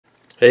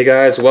Hey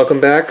guys,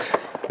 welcome back.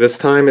 This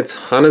time it's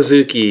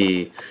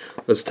Hanazuki.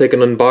 Let's take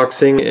an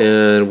unboxing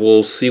and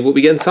we'll see what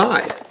we get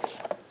inside.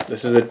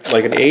 This is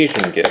like an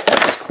Asian gift.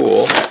 That's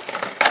cool.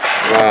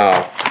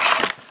 Wow.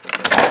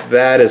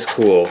 That is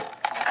cool.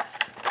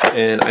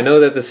 And I know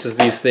that this is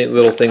these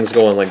little things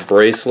go on like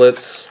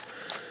bracelets.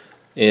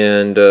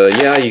 And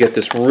yeah, you get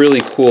this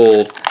really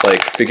cool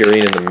like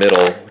figurine in the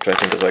middle, which I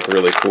think is like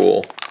really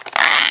cool.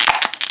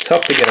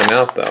 Tough to get them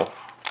out though.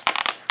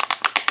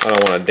 I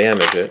don't want to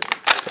damage it.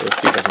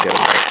 Let's see if I can get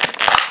him out.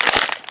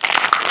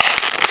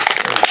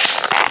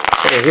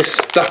 Okay, he's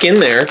stuck in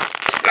there.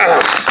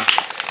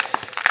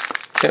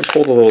 Can't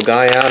pull the little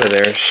guy out of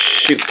there.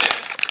 Shoot.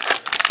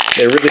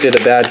 They really did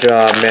a bad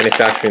job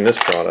manufacturing this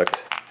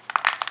product.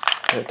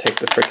 I'm gonna take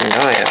the freaking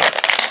guy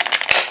out.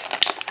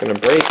 Gonna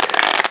break.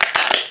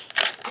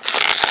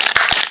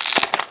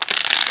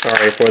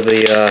 Sorry for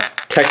the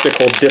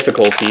technical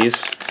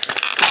difficulties.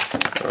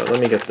 Alright, let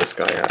me get this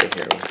guy out of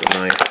here with the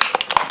knife.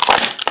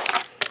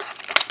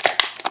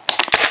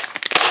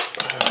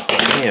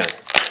 Man,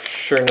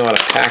 sure know how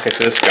to package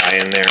this guy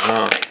in there,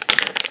 huh?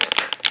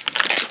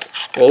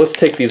 Well, let's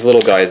take these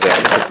little guys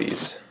out. Look at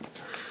these.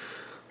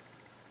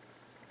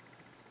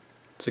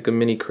 It's like a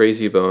mini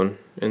crazy bone,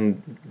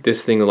 and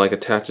this thing like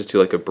attaches to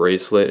like a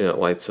bracelet and it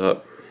lights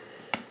up.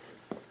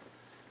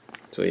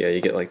 So yeah, you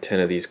get like 10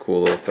 of these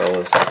cool little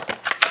fellas.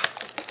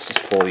 Let's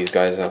just pull these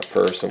guys out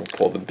first, and we'll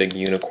pull the big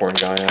unicorn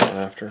guy out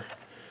after.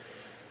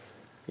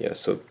 Yeah,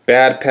 so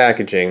bad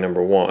packaging,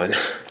 number one.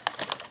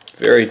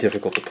 Very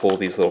difficult to pull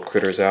these little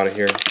critters out of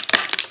here.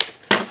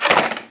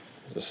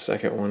 There's a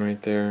second one right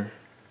there.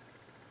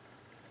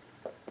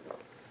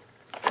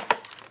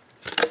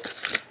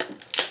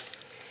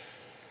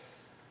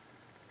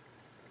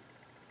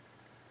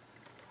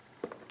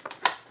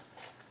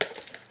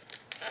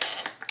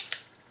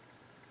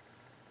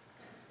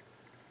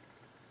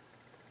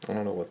 I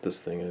don't know what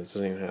this thing is. It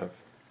doesn't even have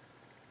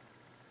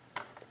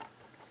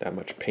that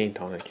much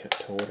paint on it. I can't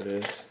tell what it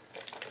is.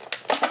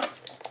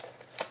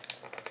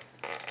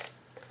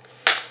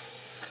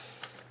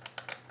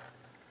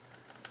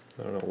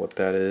 I don't know what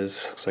that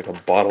is. Looks like a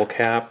bottle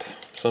cap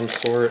of some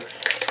sort.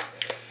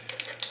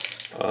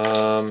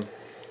 A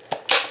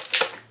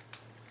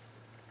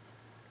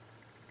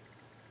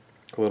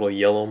little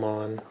yellow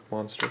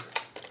monster.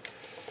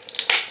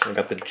 I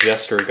got the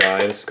jester guy.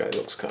 This guy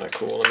looks kind of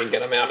cool. Let me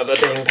get him out of the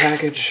dang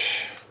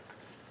package.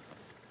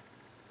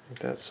 I think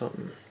that's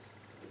something.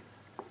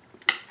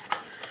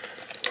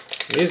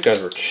 These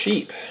guys were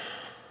cheap.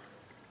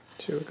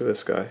 See, look at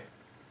this guy.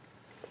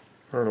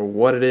 I don't know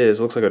what it is.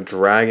 It looks like a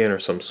dragon or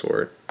some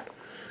sort.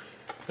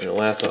 And the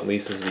last but not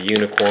least is the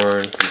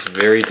unicorn. It's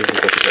very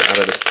difficult to get out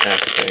of this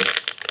packaging.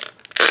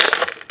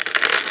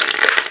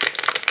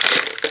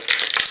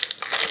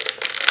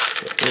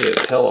 It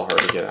is hella hard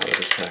to get out of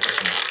this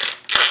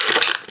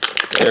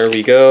packaging. There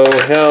we go.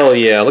 Hell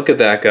yeah. Look at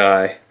that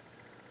guy.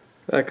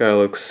 That guy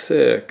looks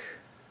sick.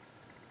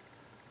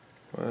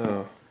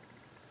 Wow.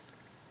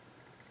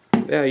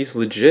 Yeah, he's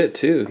legit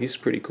too. He's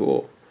pretty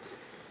cool.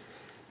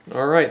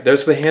 Alright,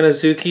 there's the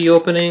Hanazuki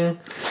opening,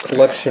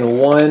 collection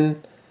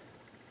 1,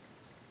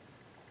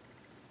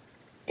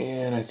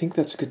 and I think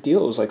that's a good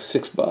deal. It was like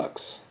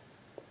 $6.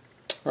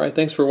 Alright,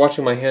 thanks for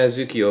watching my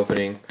Hanazuki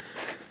opening.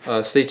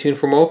 Stay tuned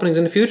for more openings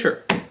in the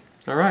future.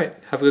 Alright,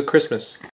 have a good Christmas.